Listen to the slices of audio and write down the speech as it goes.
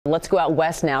Let's go out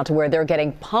west now to where they're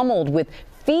getting pummeled with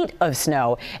feet of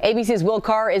snow. ABC's Will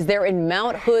Carr is there in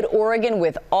Mount Hood, Oregon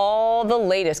with all the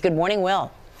latest. Good morning,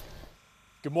 Will.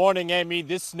 Good morning, Amy.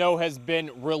 This snow has been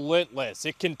relentless.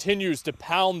 It continues to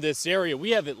pound this area.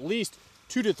 We have at least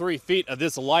 2 to 3 feet of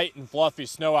this light and fluffy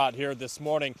snow out here this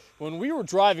morning. When we were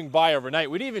driving by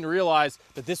overnight, we didn't even realize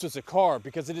that this was a car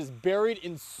because it is buried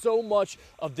in so much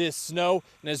of this snow.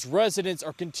 And as residents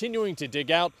are continuing to dig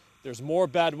out, there's more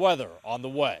bad weather on the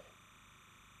way.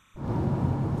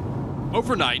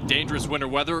 Overnight, dangerous winter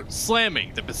weather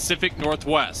slamming the Pacific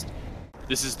Northwest.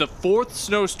 This is the 4th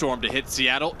snowstorm to hit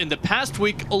Seattle in the past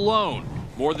week alone.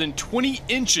 More than 20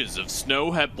 inches of snow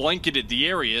have blanketed the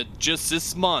area just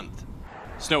this month.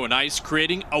 Snow and ice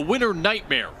creating a winter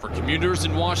nightmare for commuters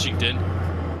in Washington.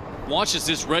 Watch as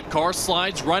this red car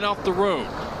slides right off the road.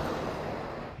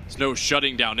 Snow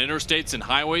shutting down interstates and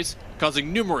highways,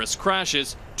 causing numerous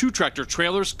crashes, 2 tractor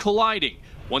trailers colliding.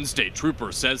 One state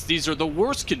trooper says these are the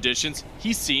worst conditions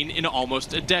he's seen in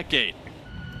almost a decade.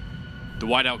 The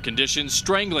whiteout conditions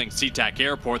strangling SeaTac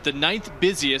Airport, the 9th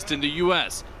busiest in the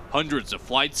U.S. Hundreds of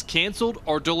flights canceled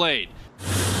or delayed.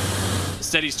 A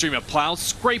steady stream of plows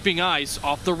scraping ice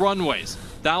off the runways.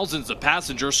 Thousands of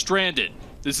passengers stranded.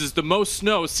 This is the most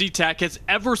snow SeaTac has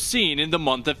ever seen in the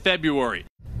month of February.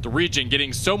 The region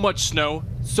getting so much snow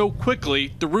so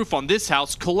quickly, the roof on this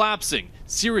house collapsing,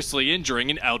 seriously injuring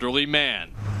an elderly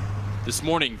man. This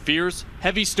morning, fears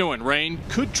heavy snow and rain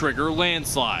could trigger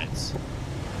landslides.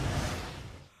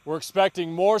 We're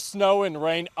expecting more snow and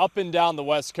rain up and down the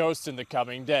West Coast in the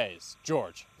coming days.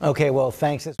 George. Okay, well,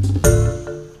 thanks.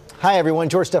 Hi, everyone.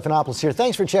 George Stephanopoulos here.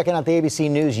 Thanks for checking out the ABC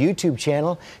News YouTube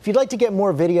channel. If you'd like to get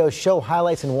more videos, show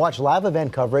highlights, and watch live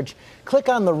event coverage, click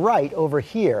on the right over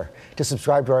here to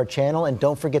subscribe to our channel. And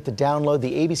don't forget to download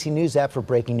the ABC News app for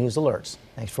breaking news alerts.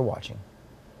 Thanks for watching.